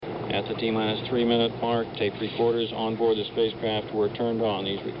At the T-minus 3-minute mark, tape recorders on board the spacecraft were turned on.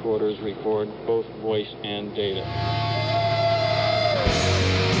 These recorders record both voice and data. We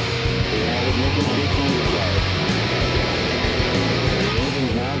have ignition sequence start. The engine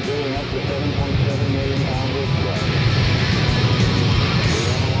is now building up to 7.7 million pounds of thrust. We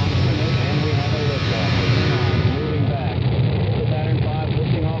have a launch commit and we have a liftoff. Moving back. The Saturn V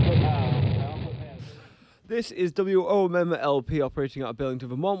lifting off with power. This is WOMLP operating out of Burlington,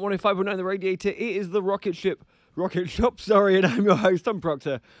 Vermont. 105.9 The Radiator. It is the rocket shop, and I'm your host, Tom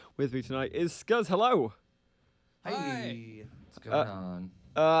Proctor. With me tonight is Scuzz. Hello. Hey, what's going on?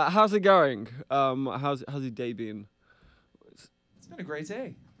 How's it going? How's your day been? It's been a great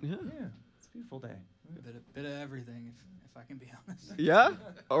day. Yeah. It's a beautiful day. A bit of everything, if I can be honest. Yeah?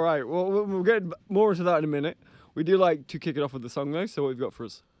 All right. Well, we'll get more into that in a minute. We do like to kick it off with the song, though. So what have you got for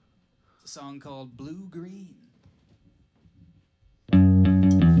us? It's a song called Blue Green.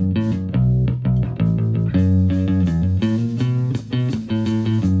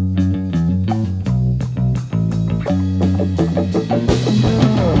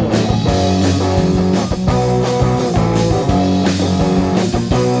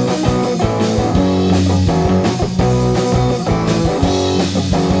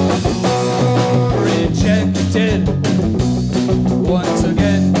 Rejected once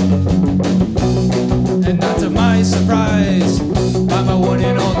again, and not to my surprise, by my one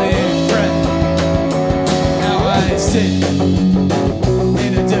and only friend. Now I sit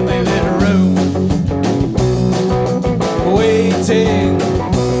in a dimly lit room, waiting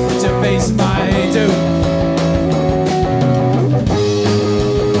to face my doom.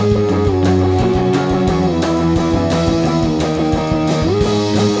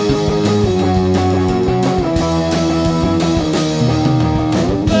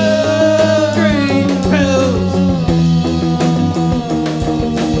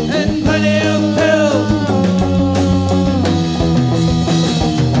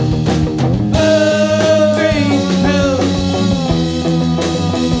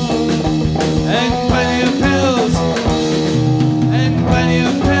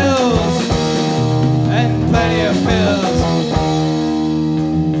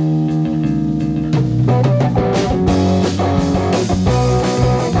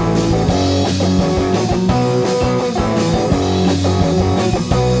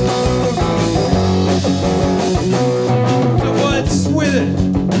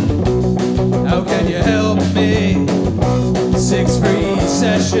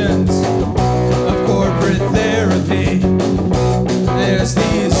 Of corporate therapy. There's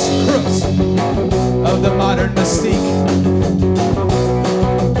these crooks of the modern mystique.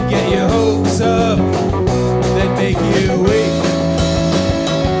 Get your hopes up, then make you weak.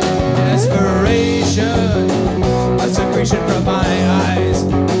 Desperation, a secretion from my eyes.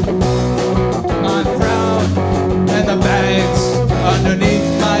 My frown and the bags underneath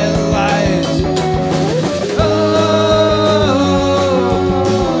my lies. Love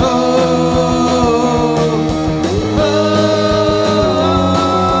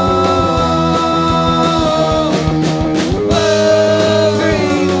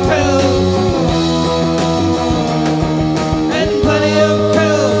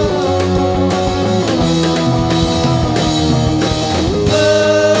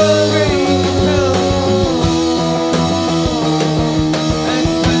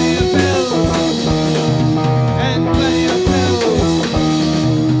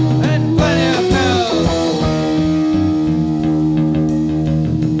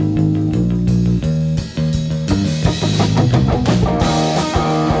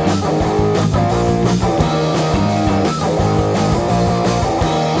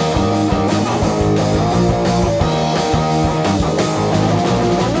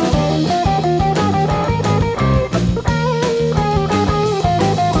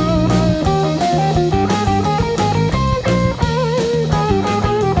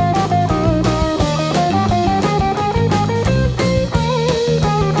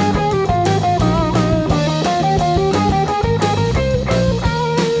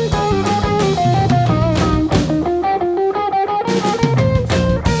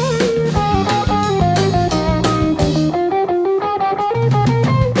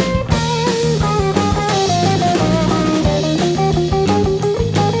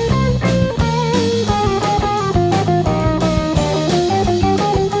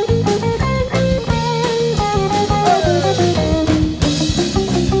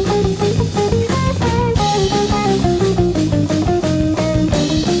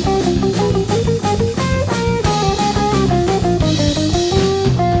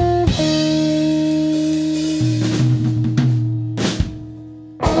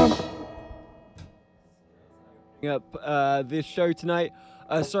up this show tonight.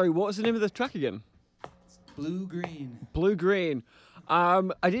 Sorry, what was the name of the track again? Blue Green. Blue Green. I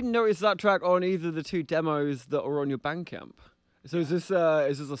didn't notice that track on either of the two demos that are on your Bandcamp. So is this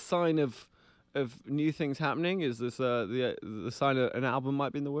a sign of new things happening? Is this the sign of an album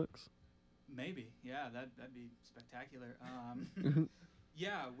might be in the works? Maybe. Yeah, that'd be spectacular.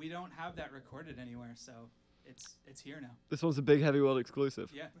 Yeah, we don't have that recorded anywhere, so it's here now. This one's a big Heavy World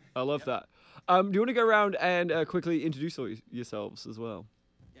exclusive. Yeah. I love Yep. that. Do you want to go around and quickly introduce yourselves as well?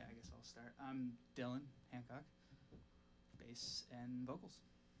 Yeah, I guess I'll start. I'm Dylan Hancock, bass and vocals.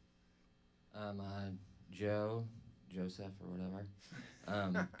 Joseph or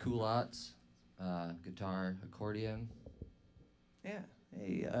whatever. Culottes, guitar, accordion. Yeah.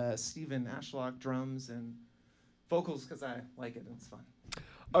 Hey, Steven Ashlock, drums and vocals because I like it and it's fun.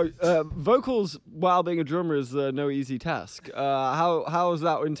 Oh, vocals while being a drummer is no easy task. How is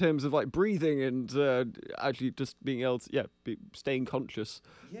that in terms of like breathing and actually just being able to staying conscious?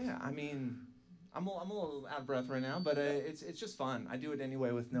 Yeah, I mean, I'm a little out of breath right now, but it's just fun. I do it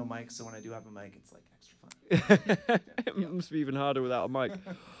anyway with no mic, so when I do have a mic, it's like extra fun. It must be even harder without a mic.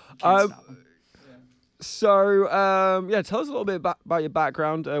 Can't stop 'em. So tell us a little bit about your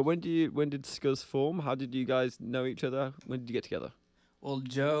background. When did Scuzz form? How did you guys know each other? When did you get together? Well,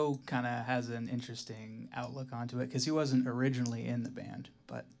 Joe kind of has an interesting outlook onto it because he wasn't originally in the band,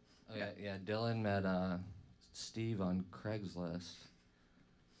 but Oh yeah. Dylan met Steve on Craigslist.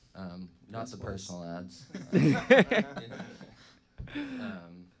 Not the personal ads.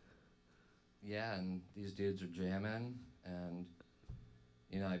 Yeah, and these dudes are jamming, and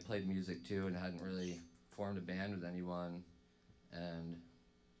I played music too, and hadn't really formed a band with anyone, and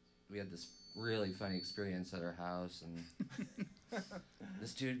we had this really funny experience at our house, and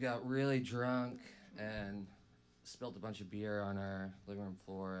this dude got really drunk and spilled a bunch of beer on our living room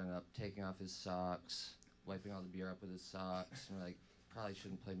floor, ended up taking off his socks, wiping all the beer up with his socks, and we're like, probably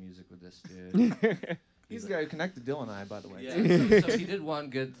shouldn't play music with this dude. He's the guy who connected Dylan and I, by the way. Yeah, so he did one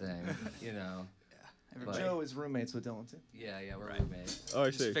good thing, everybody Joe is roommates with Dylan too. Yeah, we're Right. roommates. Oh, I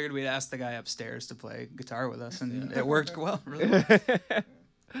just see. figured we'd ask the guy upstairs to play guitar with us, and it worked well. Really.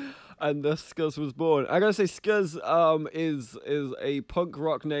 And thus Scuzz was born. I gotta say, Scuzz is a punk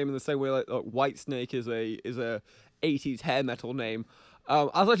rock name in the same way like Whitesnake is a 80s hair metal name. I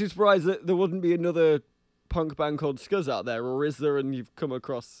was actually surprised that there wouldn't be another punk band called Scuzz out there, or is there? And you've come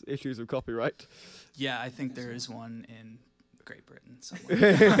across issues of copyright. Yeah, I think there is one in Great Britain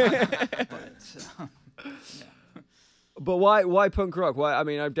somewhere. Yeah. But why punk rock? Why? I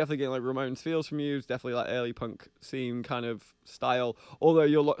mean, I'm definitely getting like Ramones feels from you. It's definitely like early punk scene kind of style. Although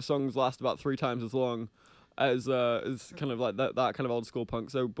your songs last about 3 times as long as kind of like that kind of old school punk.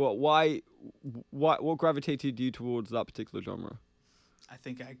 So, but why? What gravitated you towards that particular genre? I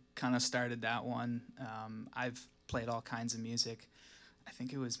think I kind of started that one. I've played all kinds of music. I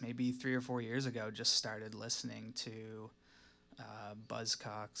think it was maybe 3 or 4 years ago, just started listening to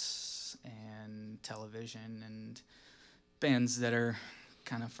Buzzcocks and Television and bands that are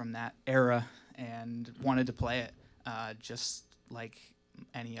kind of from that era, and wanted to play it. Just like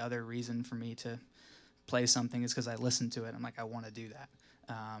any other reason for me to play something is because I listened to it. I'm like, I want to do that.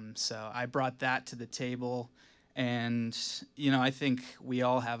 So I brought that to the table. And, I think we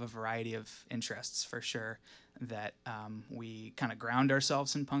all have a variety of interests for sure that we kind of ground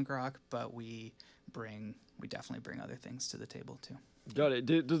ourselves in punk rock, but we definitely bring other things to the table too. Got it.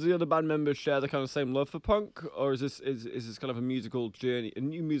 Does the other band members share the kind of same love for punk, or is this kind of a musical journey, a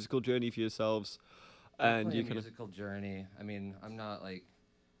new musical journey for yourselves? And Definitely you a kind of musical journey. I mean,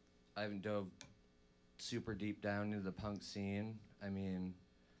 I haven't dove super deep down into the punk scene. I mean,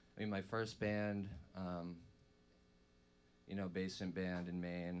 my first band, basement band in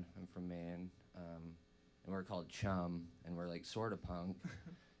Maine. I'm from Maine, and we're called Chum, and we're like sort of punk.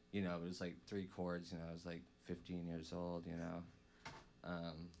 It was like 3 chords. I was like 15 years old.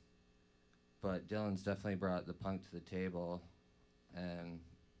 But Dylan's definitely brought the punk to the table, and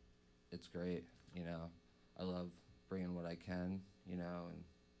it's great. I love bringing what I can. And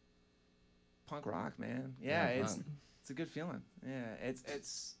Punk rock, man. Yeah, it's punk. it's a good feeling. Yeah,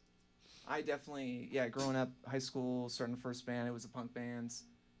 it's. I definitely, growing up, high school, starting the first band, it was a punk bands.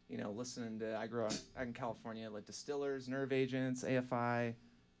 Listening to, I grew up in California, like Distillers, Nerve Agents, AFI,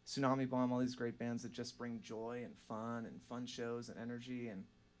 Tsunami Bomb, all these great bands that just bring joy and fun shows and energy. And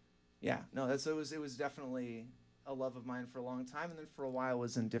it was definitely a love of mine for a long time. And then for a while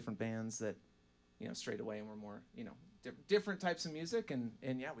was in different bands that, strayed away and were more, different types of music. And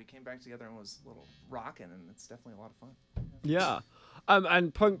we came back together and was a little rocking, and it's definitely a lot of fun. yeah.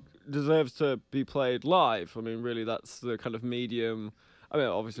 And punk deserves to be played live. I mean, really, that's the kind of medium. I mean,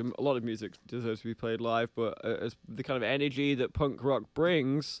 obviously, a lot of music deserves to be played live, but as the kind of energy that punk rock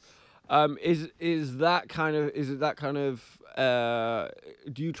brings, is that kind of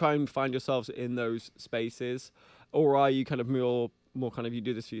do you try and find yourselves in those spaces, or are you kind of more kind of you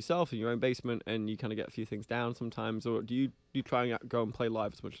do this for yourself in your own basement and you kind of get a few things down sometimes, or do you try and go and play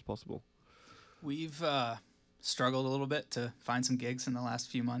live as much as possible? We've struggled a little bit to find some gigs in the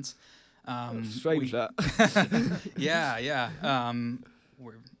last few months. Strange that. Yeah.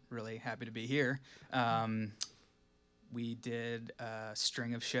 We're really happy to be here. We did a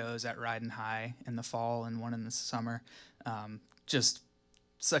string of shows at Riding High in the fall and one in the summer. Just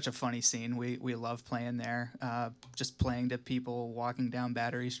such a funny scene. We love playing there. Just playing to people walking down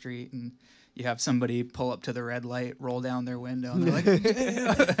Battery Street, and you have somebody pull up to the red light, roll down their window, and they're like,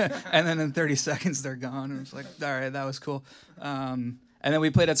 and then in 30 seconds they're gone. And it's like, all right, that was cool. And then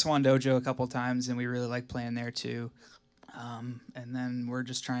we played at Swan Dojo a couple times, and we really like playing there too. And then we're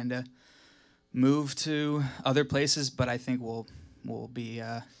just trying to move to other places, but I think we'll be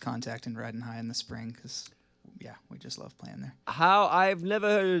contacting Riding High in the spring because, yeah, we just love playing there. I've never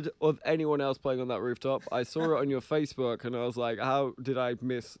heard of anyone else playing on that rooftop. I saw it on your Facebook, and I was like, how did I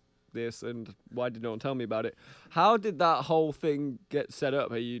miss this, and why did no one tell me about it? How did that whole thing get set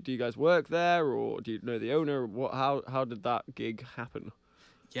up? Do you guys work there, or do you know the owner? How did that gig happen?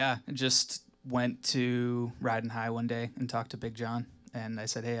 Yeah, just went to Riding High one day and talked to Big John, and I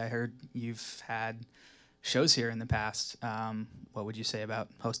said, hey, I heard you've had shows here in the past. What would you say about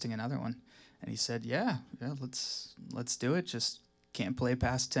hosting another one? And he said, yeah, let's do it. Just can't play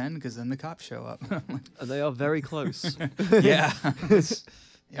past 10 because then the cops show up. And they are very close. Yeah.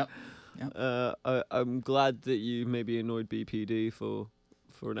 Yep. I'm glad that you maybe annoyed BPD for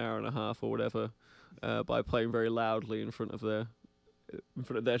an hour and a half or whatever by playing very loudly in front of their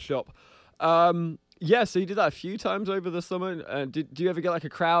shop. Yeah, so you did that a few times over the summer. Do you ever get like a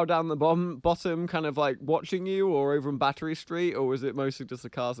crowd down the bottom kind of like watching you, or over on Battery Street, or was it mostly just the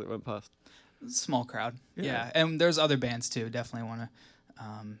cars that went past? Small crowd. Yeah. And there's other bands too. Definitely want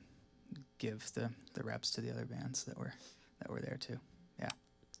to give the reps to the other bands that were there too.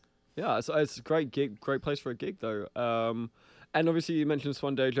 Yeah, it's a great place for a gig though. And obviously you mentioned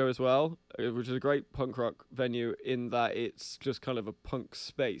Swan Dojo as well, which is a great punk rock venue in that it's just kind of a punk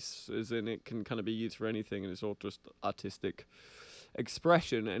space, as in it can kind of be used for anything, and it's all just artistic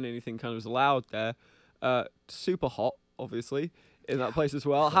expression, and anything kind of is allowed there. Super hot, obviously, in that place as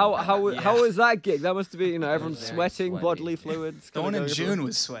well. How was that gig? That must have been, everyone's very sweating, sweaty. bodily fluids. The one in going June everywhere.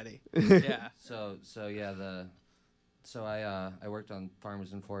 was sweaty. Yeah. So I worked on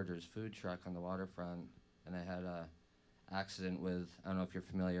Farmers and Foragers food truck on the waterfront, and I had a accident with, I don't know if you're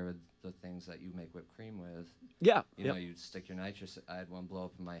familiar with the things that you make whipped cream with. Yeah. You know, you stick your nitrous. I had one blow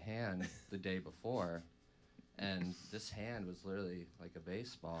up in my hand the day before, and this hand was literally like a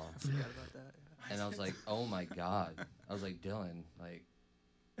baseball. I forgot about that. Yeah. And I was like, oh my God. I was like, Dylan, like,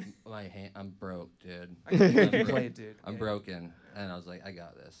 my hand, I'm broke, dude. I can play it, dude. I'm Yeah. broken. And I was like, I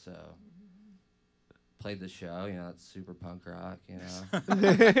got this. So played the show, it's super punk rock,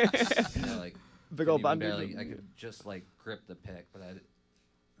 like Big couldn't old even bandage. I could just like grip the pick, but it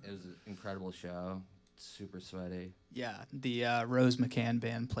was an incredible show. Super sweaty. Yeah, the Rose McCann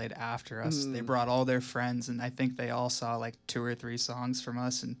band played after us. They brought all their friends, and I think they all saw like 2 or 3 songs from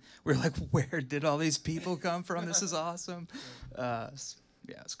us, and we were like, where did all these people come from? This is awesome. Yeah,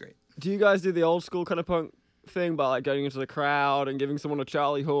 it's great. Do you guys do the old school kind of punk thing by like going into the crowd and giving someone a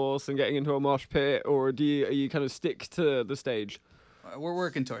Charlie horse and getting into a mosh pit, or are you kind of stick to the stage? We're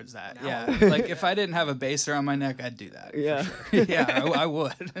working towards that. No. Yeah, like if I didn't have a bass around my neck, I'd do that. Yeah. For sure. Yeah, I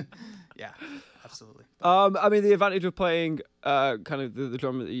would. Yeah, absolutely. I mean, the advantage of playing kind of the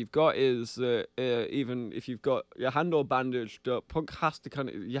drum that you've got is even if you've got your hand all bandaged up, punk has to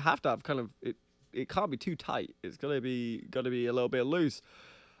you have to have kind of it can't be too tight. It's gotta be a little bit loose.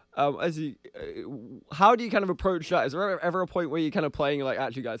 How do you kind of approach that? Is there ever a point where you're kind of playing like,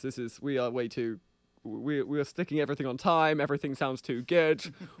 actually, guys, we are sticking everything on time. Everything sounds too good.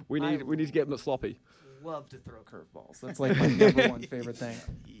 We need to get them sloppy. Love to throw curveballs. That's like my number one favorite thing.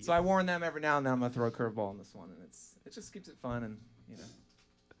 So I warn them every now and then I'm gonna throw a curveball in this one, and it just keeps it fun and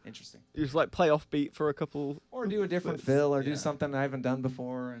interesting. You just like play off beat for a couple. Or do a different fill, or do something I haven't done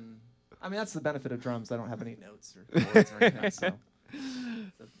before, and I mean that's the benefit of drums. I don't have any notes or chords or anything, so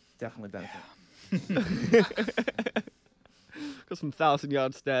it's a definitely benefit. Got some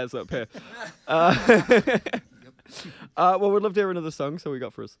 1,000-yard stairs up here. Well, we'd love to hear another song. So we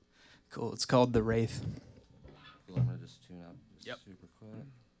got for us. Cool. It's called The Wraith. Cool, I'm gonna just tune up Yep. super quick.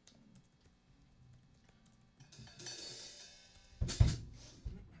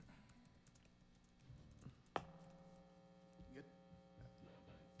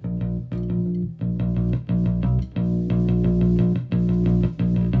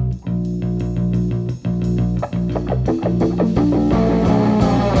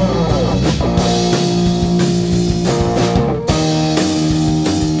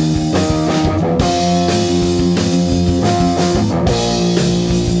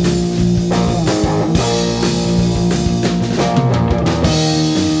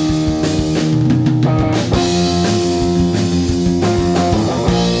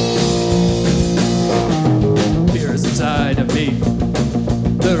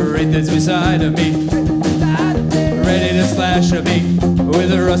 inside of me, ready to slash a beat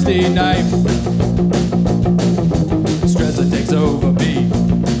with a rusty knife. Stress that takes over me,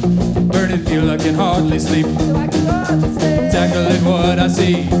 burning fuel I can hardly sleep. Tackling what I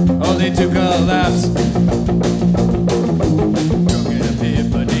see, only to collapse. Drunken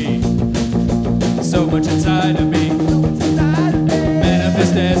epiphany, so much inside of me.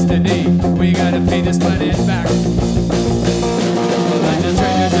 Manifest destiny, we gotta pay this planet back. Like the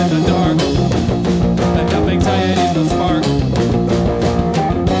strangers in the dark, and up anxiety's no spark.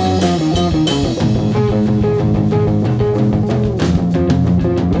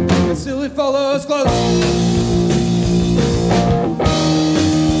 And still it follows close.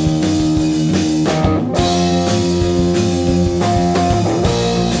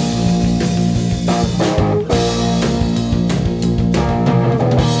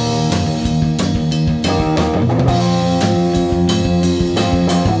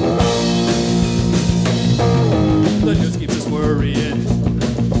 The news keeps us worrying.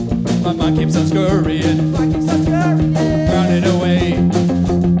 My mind keeps on scurrying. Running away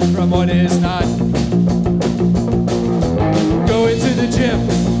from what is not. Going to the gym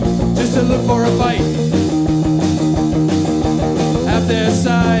just to look for a fight. Half their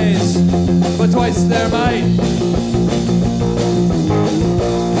size, but twice their might.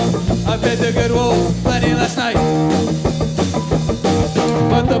 I fed the good wolf plenty last night.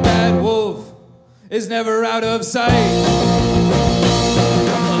 But the bad wolf is never out of sight.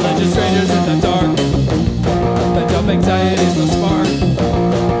 A legend strangers in the dark, the dumb anxiety's no spark.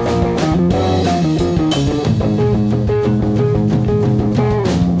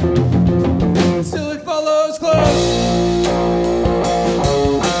 Still it follows close.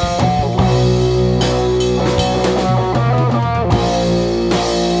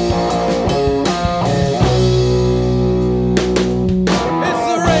 It's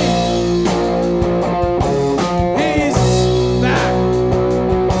the rain. He's back.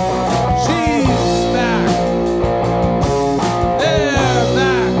 She's back. They're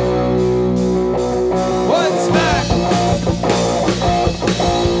back. What's back?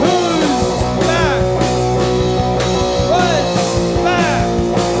 Who's back? What's back?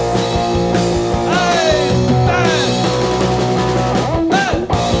 I'm back.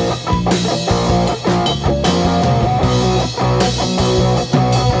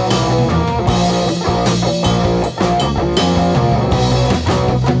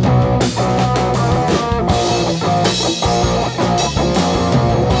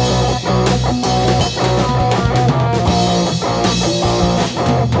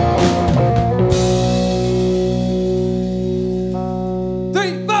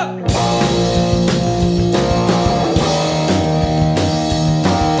 Three, four.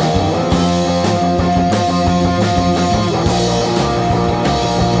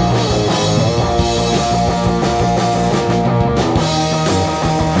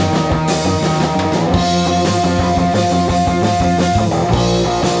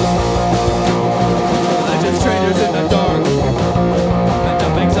 Legend strangers in the dark, and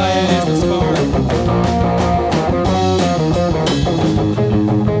up anxiety's the spark.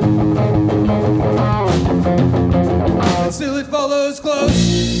 And still it follows close.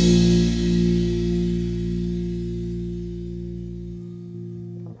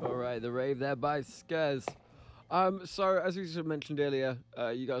 All right, the rave there by Skez. So as we just mentioned earlier,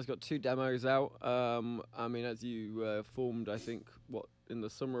 you guys got 2 demos out. I mean, as you formed, I think, in the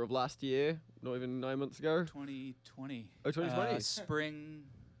summer of last year, not even 9 months ago. 2020. Oh, 2020. Spring.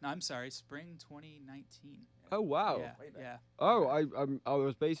 No, I'm sorry. Spring 2019. Oh wow. Yeah. Yeah. Oh, I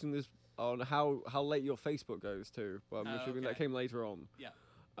was basing this on how late your Facebook goes too, but I'm Oh, assuming that okay. came later on. Yeah.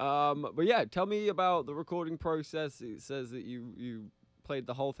 But yeah, tell me about the recording process. It says that you played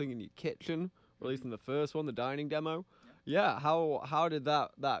the whole thing in your kitchen, or at least in the first one, the dining demo. Yeah. How did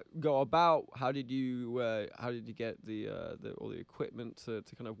that go about? How did you get the all the equipment to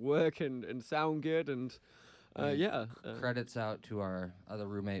kind of work and sound good and yeah. Credits out to our other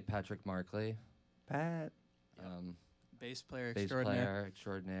roommate, Patrick Markley. Pat. Bass player Bass extraordinaire. player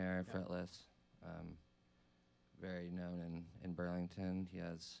extraordinaire, fretless. Very known in Burlington. He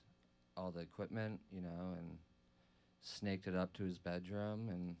has all the equipment, and snaked it up to his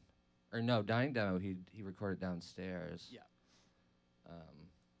bedroom dining demo. He recorded downstairs. Yeah.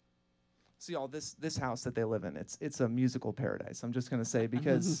 See, all this house that they live in, it's a musical paradise. I'm just gonna say,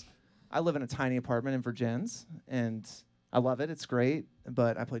 because I live in a tiny apartment in Virgins, and I love it. It's great,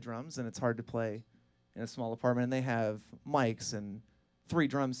 but I play drums, and it's hard to play in a small apartment. And they have mics and 3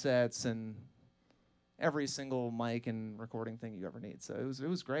 drum sets and every single mic and recording thing you ever need. So it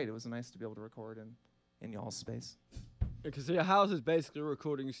was great. It was nice to be able to record in y'all's space. Because your house is basically a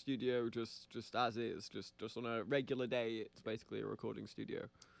recording studio, just as is, just on a regular day. It's basically a recording studio.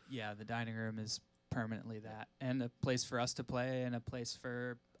 Yeah, the dining room is permanently that, and a place for us to play, and a place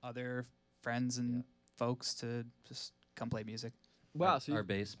for other friends and folks to just come play music. Wow, Our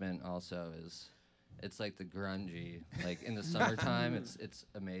basement also it's like the grungy. Like in the summertime, it's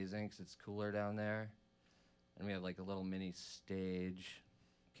amazing 'cause it's cooler down there, and we have like a little mini stage.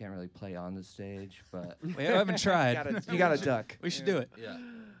 Can't really play on the stage, but We haven't tried. You got a duck. We should do it.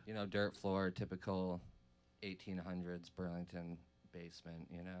 yeah, dirt floor, typical 1800s Burlington basement.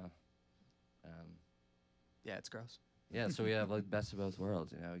 Yeah, it's gross. Yeah, so we have like best of both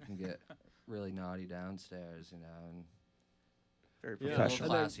worlds. We can get really naughty downstairs, and Very Yeah,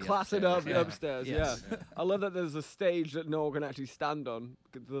 professional. and then Classy class it up upstairs. Yeah. upstairs. Yes. Yeah, I love that there's a stage that no one can actually stand on.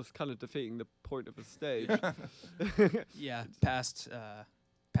 'Cause that's kind of defeating the point of a stage. Yeah, past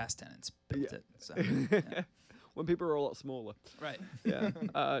tenants built Yeah. it. So yeah. When people are a lot smaller. Right. Yeah,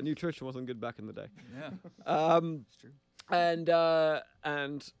 nutrition wasn't good back in the day. Yeah. It's true.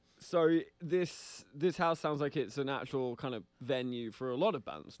 And so this house sounds like it's an actual kind of venue for a lot of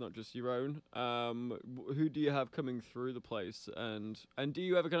bands, not just your own. Who do you have coming through the place, and do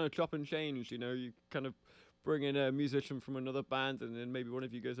you ever kind of chop and change? You kind of bring in a musician from another band, and then maybe one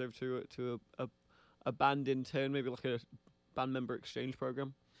of you goes over to a band in turn, maybe like a band member exchange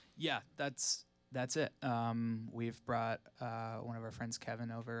program. Yeah, that's it. We've brought one of our friends, Kevin,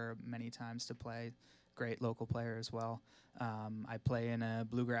 over many times to play. Great local player as well. I play in a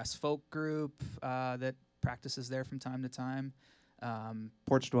bluegrass folk group that practices there from time to time.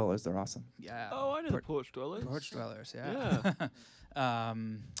 Porch Dwellers, they're awesome. Yeah. Oh, I know the Porch Dwellers. Porch Dwellers, yeah.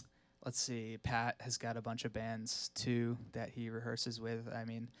 Let's see. Pat has got a bunch of bands too that he rehearses with. I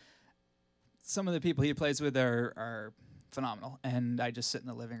mean, some of the people he plays with are phenomenal, and I just sit in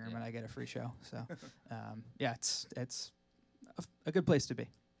the living room and I get a free show. So, yeah, it's a good place to be.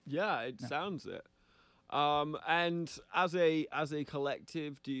 Yeah, it No. sounds it. And as a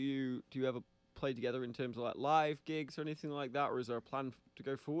collective, do you ever play together in terms of like live gigs or anything like that, or is there a plan to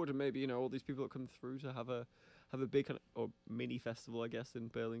go forward and maybe all these people that come through to have a big kind of, or mini festival, I guess, in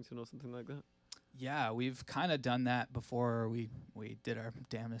Burlington or something like that? Yeah, we've kind of done that before. We did our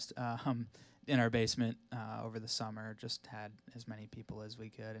damnedest in our basement over the summer. Just had as many people as we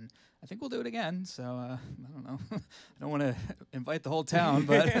could, and I think we'll do it again. So I don't know. I don't want to invite the whole town,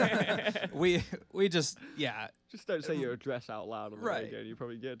 but we just Just don't say your address out loud on the Right. radio. You're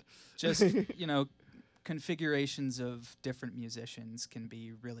probably good. just configurations of different musicians can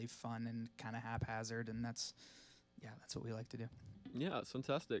be really fun and kind of haphazard, and that's what we like to do. Yeah, it's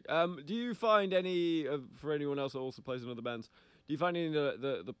fantastic. Do you find any for anyone else that also plays in other bands? Do you find any of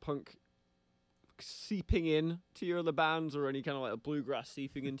the punk seeping in to your other bands, or any kind of like bluegrass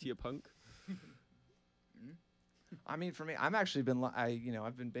seeping into your punk? I mean, for me, I'm actually been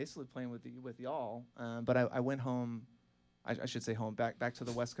I've been basically playing with y'all, but I went home. I should say home back to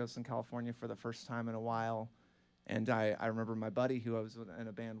the West Coast in California for the first time in a while, and I remember my buddy who I was in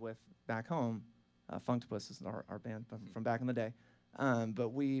a band with back home. Funktopus is our band from back in the day, but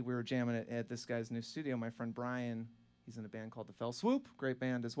we were jamming at this guy's new studio. My friend Brian, he's in a band called the Fell Swoop, great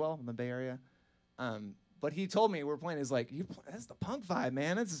band as well in the Bay Area. But he told me we were playing. He's like, "That's the punk vibe,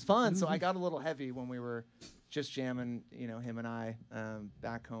 man. This is fun." So I got a little heavy when we were just jamming, him and I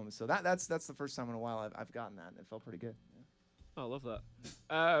back home. So that's the first time in a while I've gotten that, and it felt pretty good. Yeah. Oh, I love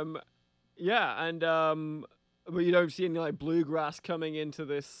that. Yeah, and but you don't see any like bluegrass coming into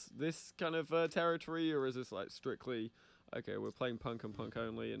this kind of territory, or is this like strictly okay? We're playing punk and punk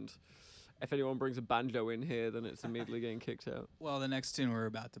only, and if anyone brings a banjo in here, then it's immediately getting kicked out. Well, the next tune we're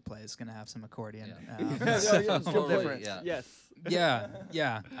about to play is going to have some accordion. Yeah. Still different. Yeah. Yes.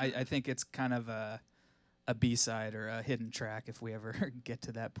 Yeah. I think it's kind of a B-side or a hidden track if we ever get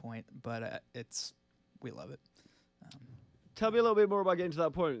to that point, but we love it. Tell me a little bit more about getting to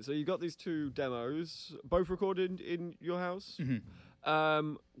that point. So you got these two demos, both recorded in your house. Mhm.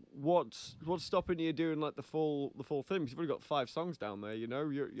 What's stopping you doing like the full thing? Because you've already got 5 songs down there.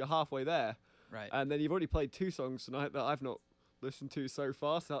 You're halfway there, Right. and then you've already played 2 songs tonight that I've not listened to so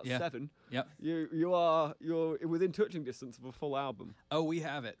far. So that's Yeah. 7. Yep. You're within touching distance of a full album. Oh, we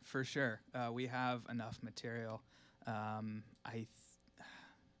have it for sure. We have enough material.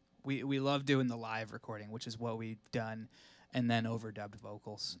 We love doing the live recording, which is what we've done, and then overdubbed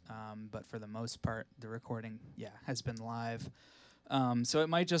vocals. But for the most part, the recording, has been live. So it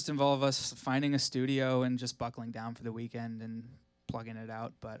might just involve us finding a studio and just buckling down for the weekend and plugging it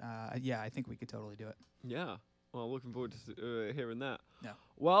out. But I think we could totally do it. Yeah. Well, looking forward to hearing that. Yeah.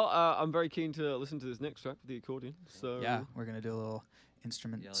 Well, I'm very keen to listen to this next track with the accordion. So Yeah, we're gonna do a little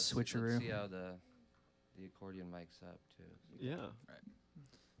instrument Yeah, let's switcheroo. see how the the accordion mics up too. Yeah.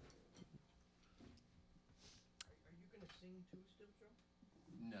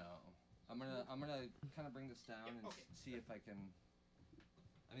 No, I'm gonna kind of bring this down and see if I can.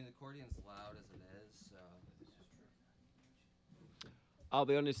 I mean, the accordion's loud as it is, so. I'll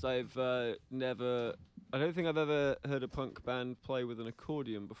be honest, I don't think I've ever heard a punk band play with an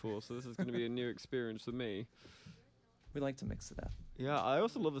accordion before, so this is going to be a new experience for me. We like to mix it up. Yeah, I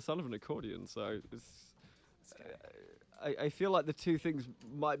also love the sound of an accordion, so I feel like the two things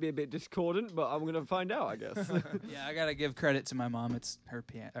might be a bit discordant, but I'm going to find out, I guess. Yeah, I gotta give credit to my mom. It's her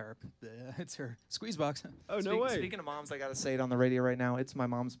it's her squeeze box. Oh, no way. Speaking of moms, I gotta say it on the radio right now. It's my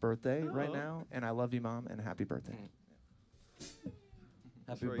mom's birthday right Oh. now, and I love you, Mom, and happy birthday.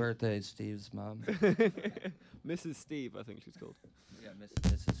 Happy Sorry. birthday, Steve's mom. Mrs. Steve, I think she's called. Yeah,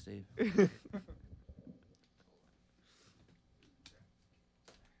 Mrs. Steve.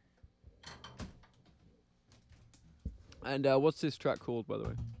 And what's this track called, by the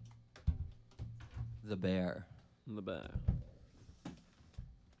way? The Bear. The Bear.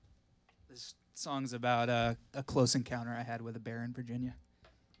 This song's about a close encounter I had with a bear in Virginia.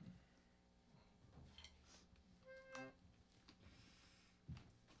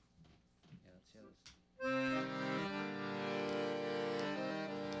 Yeah, let's hear this.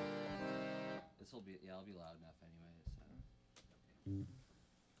 This'll be, yeah, I'll be loud enough anyway, so.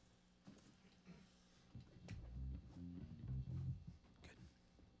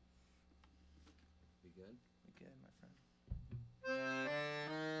 Be good? Good, my friend.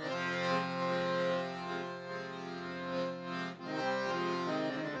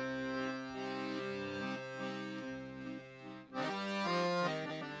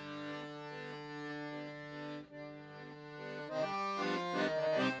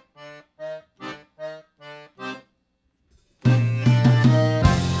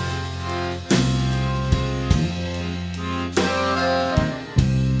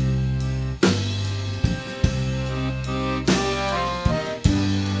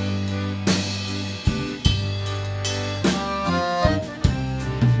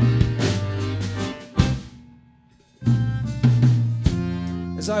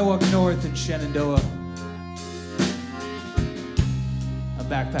 As I walk north in Shenandoah, a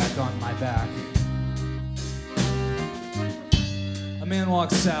backpack on my back. A man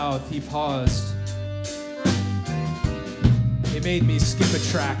walks south, he paused. It made me skip a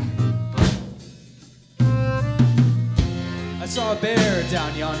track. I saw a bear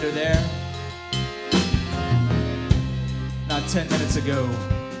down yonder there, not 10 minutes ago.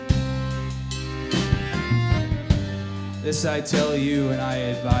 This I tell you and I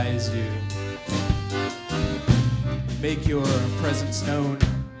advise you. Make your presence known.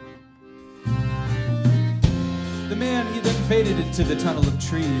 The man, he then faded into the tunnel of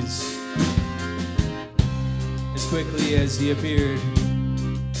trees. As quickly as he appeared,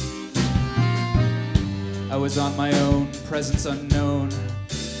 I was on my own, presence unknown.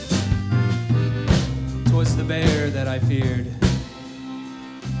 'Twas the bear that I feared.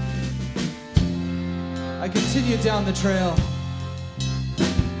 I continued down the trail,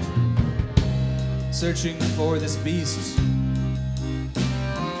 searching for this beast.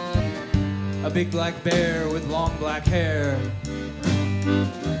 A big black bear with long black hair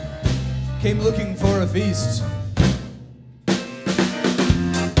came looking for a feast.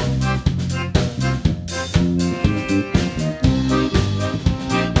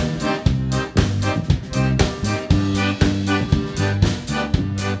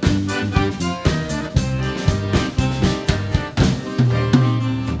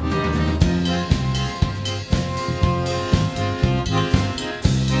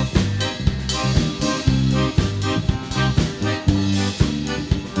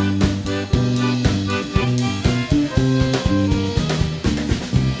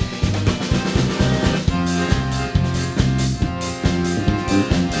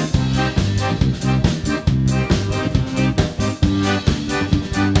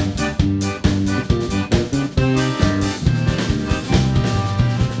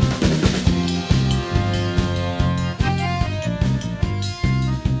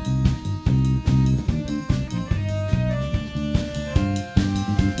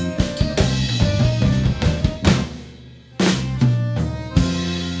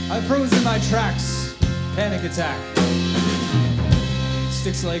 I froze in my tracks, panic attack.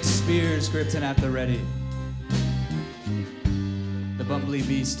 Sticks like spears gripping at the ready. The bumbly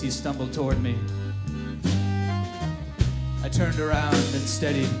beast, he stumbled toward me. I turned around and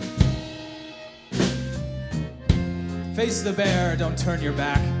steadied. Face the bear, don't turn your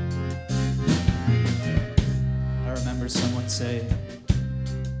back. I remember someone say,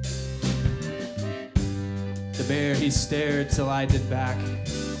 The bear, he stared till I did back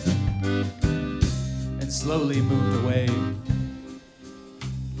and slowly moved away.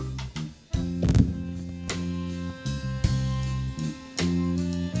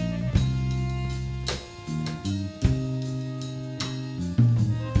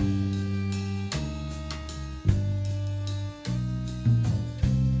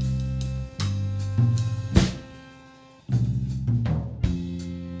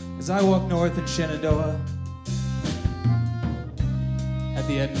 As I walk north in Shenandoah, at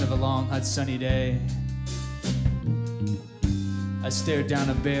the end of a long, hot, sunny day, I stared down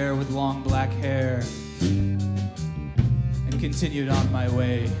a bear with long black hair and continued on my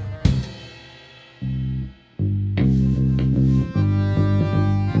way.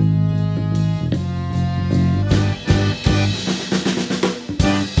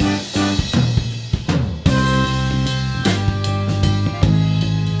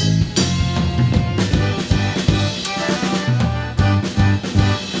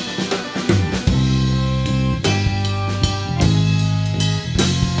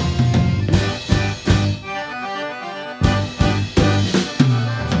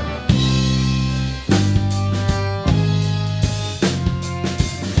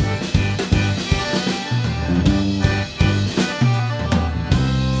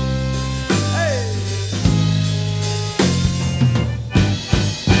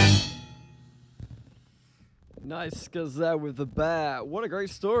 Nice Gazelle with the bear. What a great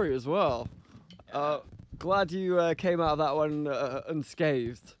story as well. Glad you came out of that one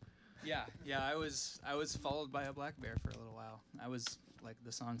unscathed. Yeah, I was followed by a black bear for a little while. I was, like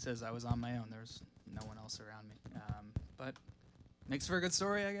the song says, I was on my own. There was no one else around me. But makes for a good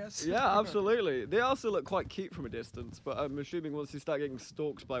story, I guess. Yeah, absolutely. They also look quite cute from a distance, but I'm assuming once you start getting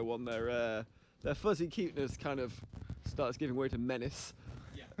stalked by one, their fuzzy cuteness kind of starts giving way to menace.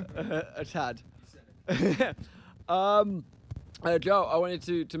 Yeah. A tad. Joe, I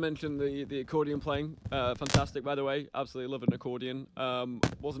wanted to mention the accordion playing. Fantastic, by the way. Absolutely love an accordion.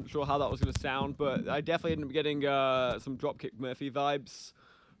 Wasn't sure how that was going to sound, but I definitely ended up getting some Dropkick Murphy vibes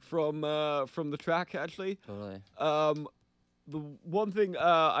from the track, actually. Totally. The one thing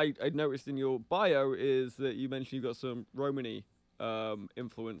I noticed in your bio is that you mentioned you got some Romany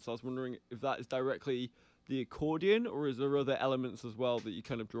influence. I was wondering if that is directly the accordion, or is there other elements as well that you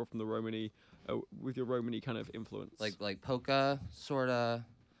kind of draw from the Romany with your Romany kind of influence? Like polka, sorta.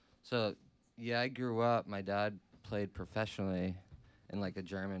 So, yeah, I grew up. My dad played professionally in like a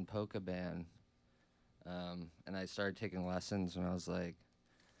German polka band, and I started taking lessons when I was like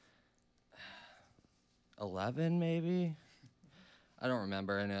 11, maybe. I don't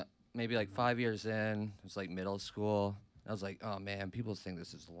remember. And maybe like 5 years in, it was like middle school. I was like, oh man, people think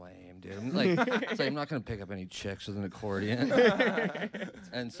this is lame, dude. I'm like, it's like I'm not gonna pick up any chicks with an accordion.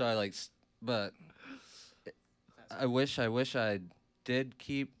 And so but I wish I did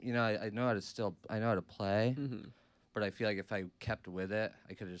keep. You know, I know how to play, Mm-hmm. but I feel like if I kept with it,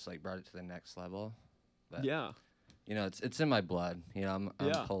 I could have just like brought it to the next level. But Yeah. you know, it's in my blood. You know, I'm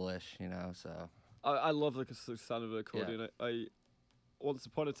Yeah. Polish. You know, so I love the sound of an accordion. I once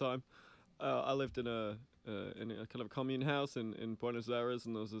upon a time, I lived in a kind of commune house in Buenos Aires,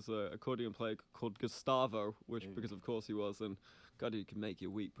 and there was this accordion player called Gustavo, which because of course he was, and God, he could make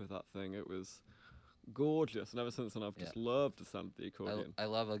you weep with that thing. It was gorgeous, and ever since then I've just loved the sound of the accordion. I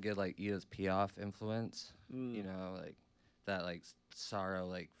love a good like Edith Piaf influence. Mm. You know, like that like sorrow,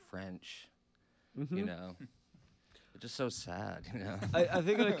 like French. Mhm. You know, it's just so sad. You know. I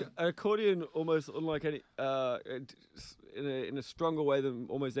think an accordion, almost unlike any, in a stronger way than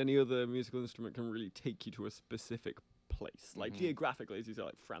almost any other musical instrument, can really take you to a specific place, like geographically, as you say,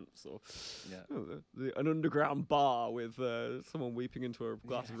 like France or an underground bar with someone weeping into a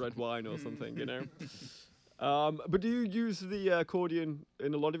glass of red wine or something, you know. But do you use the accordion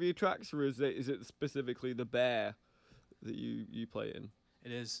in a lot of your tracks, or is it specifically the bear that you play in?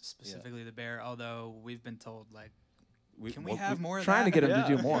 It is specifically the bear, although we've been told, like, can we well, have more of trying that? to get him Yeah.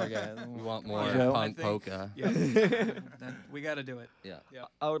 to do more, guys. We want more Joe? punk I think- polka. Yeah. We got to do it. Yeah.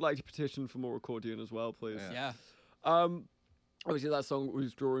 I would like to petition for more accordion as well, please. Yeah. Yeah. Obviously, that song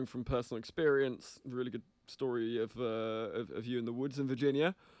was drawing from personal experience. Really good story of you in the woods in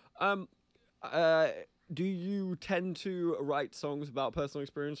Virginia. Do you tend to write songs about personal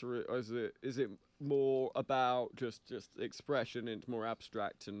experience, or is it more about just expression? It's more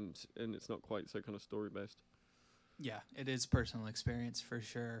abstract and it's not quite so kind of story based. Yeah, it is personal experience for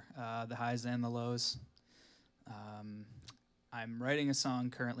sure. The highs and the lows. I'm writing a song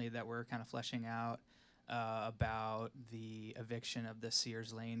currently that we're kind of fleshing out about the eviction of the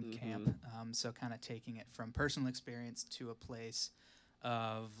Sears Lane camp. So kind of taking it from personal experience to a place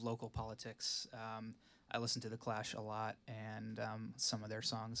of local politics. I listen to The Clash a lot, and some of their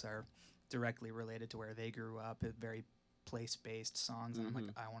songs are directly related to where they grew up, very place-based songs, and I'm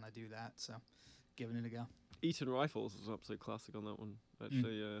like, I want to do that, so giving it a go. Eaton Rifles is an absolute classic on that one,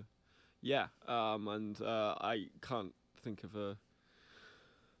 actually. Yeah, and I can't think of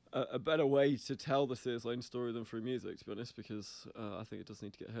a better way to tell the Sears Lane story than through music, to be honest, because I think it does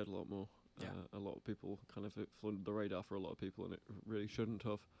need to get heard a lot more. Yeah. A lot of people kind of it flew under the radar for a lot of people, and it really shouldn't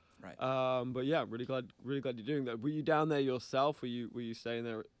have. Right. But yeah, really glad you're doing that. Were you down there yourself? Were you staying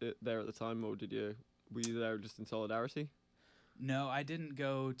there at the time, or were you there just in solidarity? No, I didn't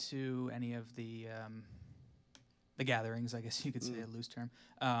go to any of the gatherings, I guess you could say, a loose term.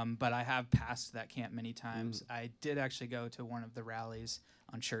 But I have passed that camp many times. I did actually go to one of the rallies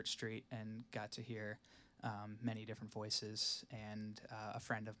on Church Street and got to hear many different voices, and a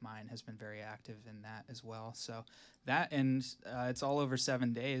friend of mine has been very active in that as well. So that, and it's all over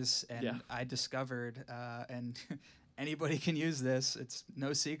 7 days, and I discovered, and anybody can use this, it's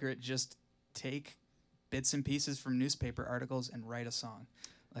no secret, just take bits and pieces from newspaper articles and write a song.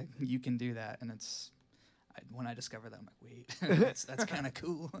 Like, you can do that, and when I discovered that, I'm like, wait, that's kind of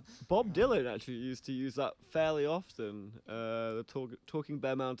cool. Bob Dylan actually used to use that fairly often. The Talking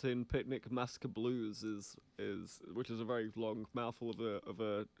Bear Mountain Picnic Massacre Blues is which is a very long mouthful of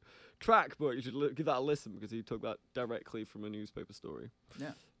a track, but you should give that a listen because he took that directly from a newspaper story.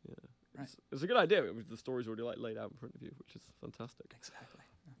 Yeah. Right. It's a good idea. The story's already laid out in front of you, which is fantastic. Exactly.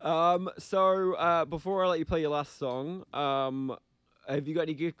 So before I let you play your last song, have you got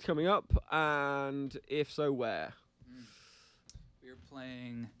any gigs coming up? And if so, where? We're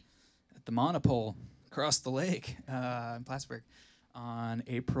playing at the Monopole across the lake in Plattsburgh on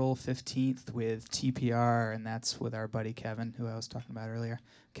April 15th with TPR, and that's with our buddy Kevin, who I was talking about earlier,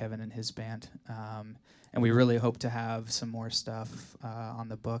 Kevin and his band. And we really hope to have some more stuff on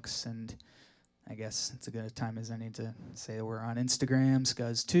the books, and I guess it's a good time as any to say that we're on Instagram,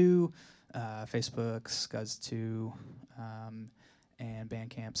 Scuzz2, Facebook, Scuzz2, and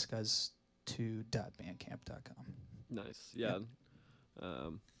Bandcamp, scuzz2.bandcamp.com. Nice, yeah. Yep.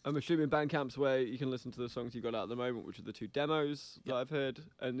 I'm assuming Bandcamp's where you can listen to the songs you got out at the moment, which are the 2 demos that I've heard.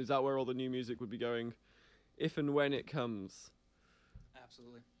 And is that where all the new music would be going, if and when it comes?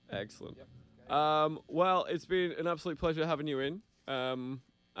 Absolutely. Excellent. Yep. Well, it's been an absolute pleasure having you in. And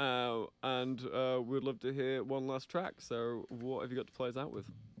we'd love to hear one last track. So what have you got to play us out with?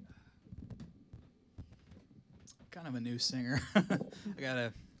 Kind of a new singer. I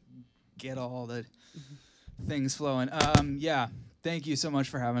gotta get all the things flowing. Yeah, thank you so much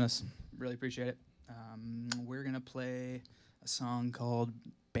for having us. Really appreciate it. We're gonna play a song called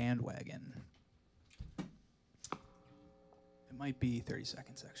Bandwagon. It might be 30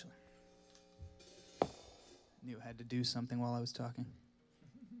 seconds, actually. Knew I had to do something while I was talking.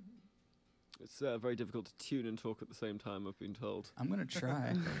 It's very difficult to tune and talk at the same time, I've been told. I'm gonna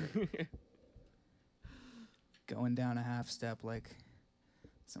try. Going down a half step like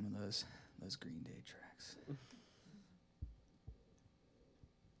some of those Green Day tracks.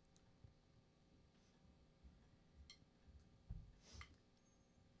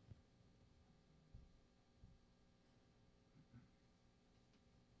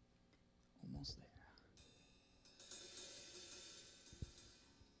 Almost there.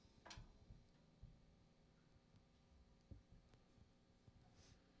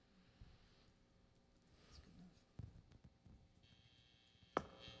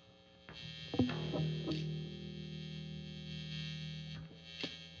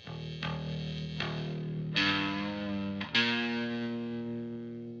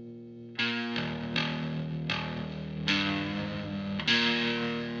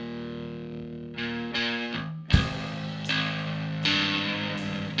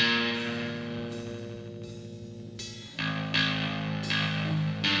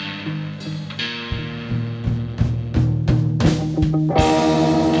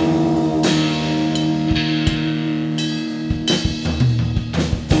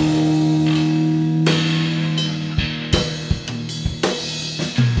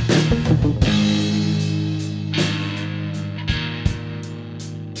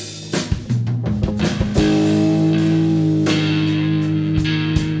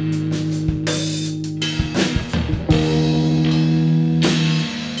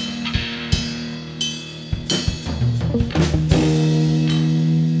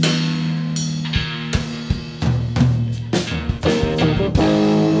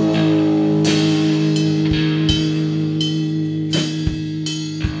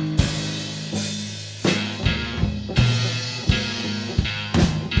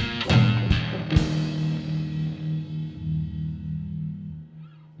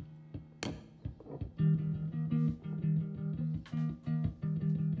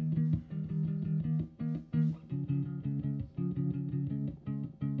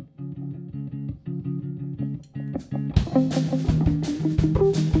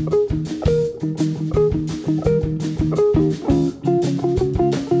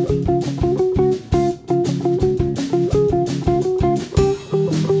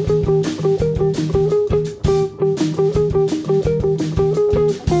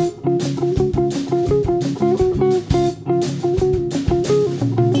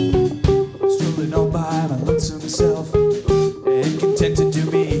 Strolling all by my lonesome self and content to do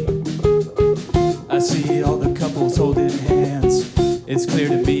me. I see all the couples holding hands. It's clear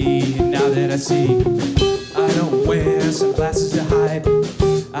to me now that I see. I don't wear sunglasses to hide.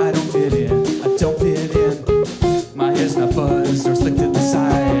 I don't fit in. I don't fit in. My hair's not buzzed or slicked to the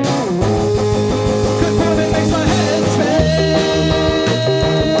side. 'Cause woman makes my head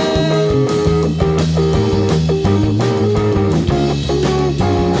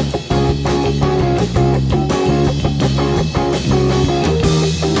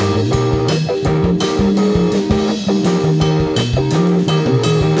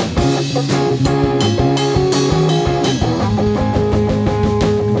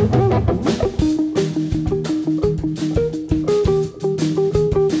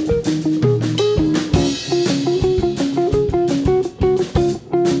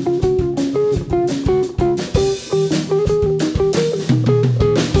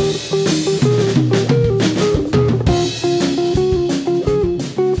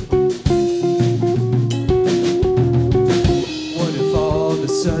What if all of a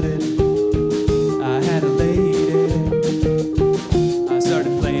sudden I had a lady? I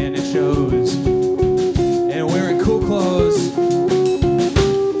started playing at shows and wearing cool clothes.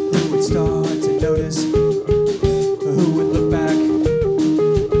 Who would start to notice? Who would look back?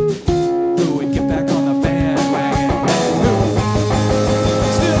 Who would get back on the bandwagon?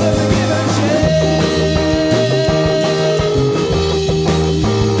 Who still doesn't give a shit?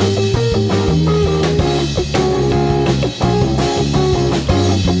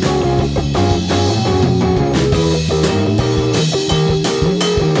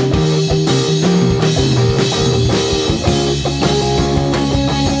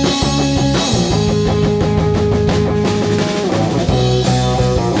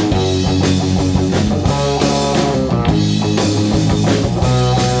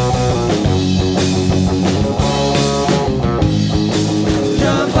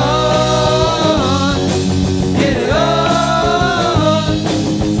 Jump on, get it on.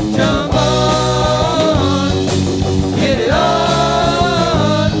 Jump on, get it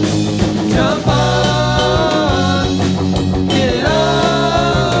on. Jump on, get it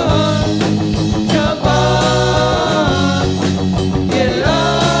on. Jump on, get it on.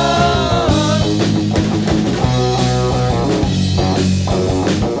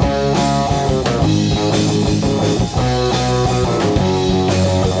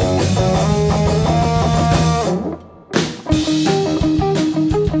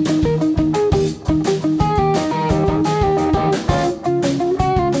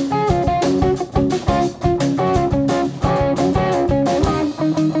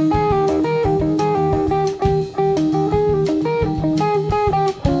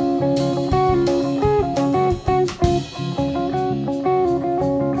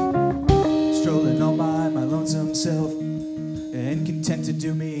 Strolling all by my lonesome self and content to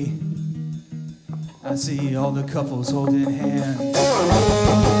do me. I see all the couples holding hands. It's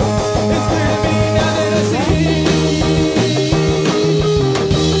clear to me now that I see.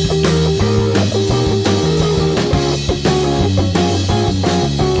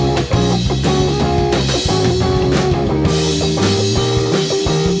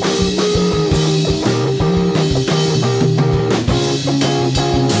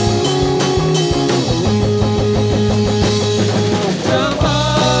 Jump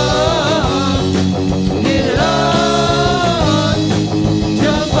on, get it on.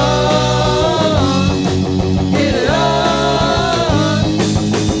 Jump on, get it on.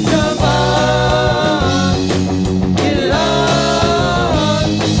 Jump on, get it on.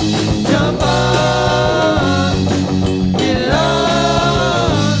 Jump on, get it on.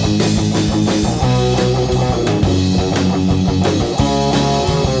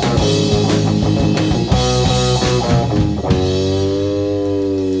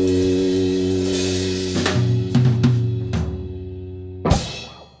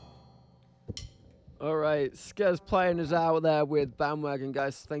 All right, Skez playing us out there with Bandwagon,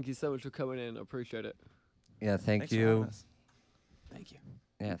 guys. Thank you so much for coming in. I appreciate it. Yeah, thank Thanks for having you. us. Thank you.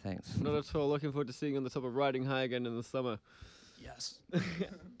 Yeah, thanks. Not at all. Looking forward to seeing you on the top of Riding High again in the summer. Yes.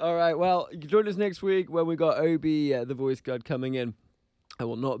 All right, well, you can join us next week when we got Obi, the voice guide, coming in. I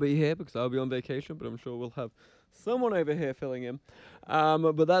will not be here because I'll be on vacation, but I'm sure we'll have Someone over here filling in.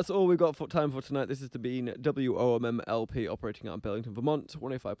 But that's all we've got for time for tonight. This has been WOMMLP operating out in Burlington, Vermont.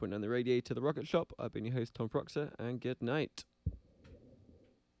 105.9 The Radiator, The Rocket Shop. I've been your host, Tom Proxer, and good night.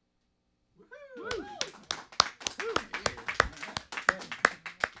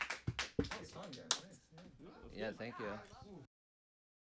 Yeah, thank you.